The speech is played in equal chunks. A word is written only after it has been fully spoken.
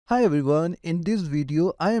Hi everyone, in this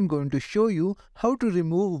video I am going to show you how to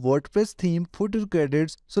remove WordPress theme footer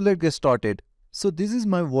credits. So let's get started. So this is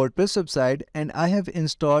my WordPress website and I have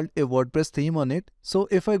installed a WordPress theme on it. So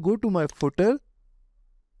if I go to my footer,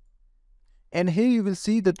 and here you will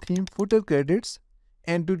see the theme footer credits,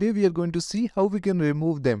 and today we are going to see how we can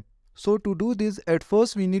remove them. So to do this, at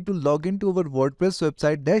first we need to log into our WordPress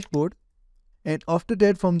website dashboard, and after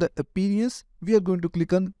that from the appearance we are going to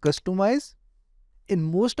click on customize. In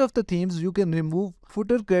most of the themes, you can remove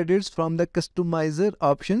footer credits from the customizer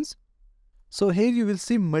options. So here you will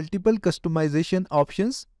see multiple customization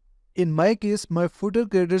options. In my case, my footer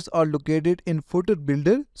credits are located in footer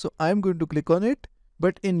builder. So I am going to click on it.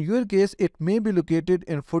 But in your case, it may be located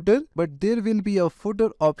in footer, but there will be a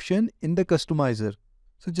footer option in the customizer.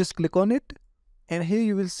 So just click on it. And here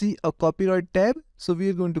you will see a copyright tab. So we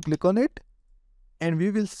are going to click on it. And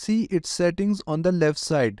we will see its settings on the left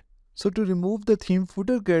side. So to remove the theme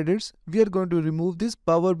footer credits, we are going to remove this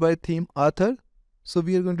powered by theme author. So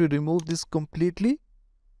we are going to remove this completely.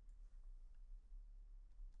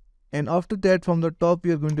 And after that, from the top,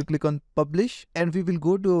 we are going to click on publish, and we will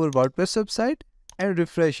go to our WordPress website and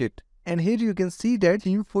refresh it. And here you can see that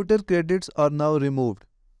theme footer credits are now removed.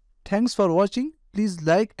 Thanks for watching. Please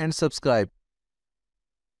like and subscribe.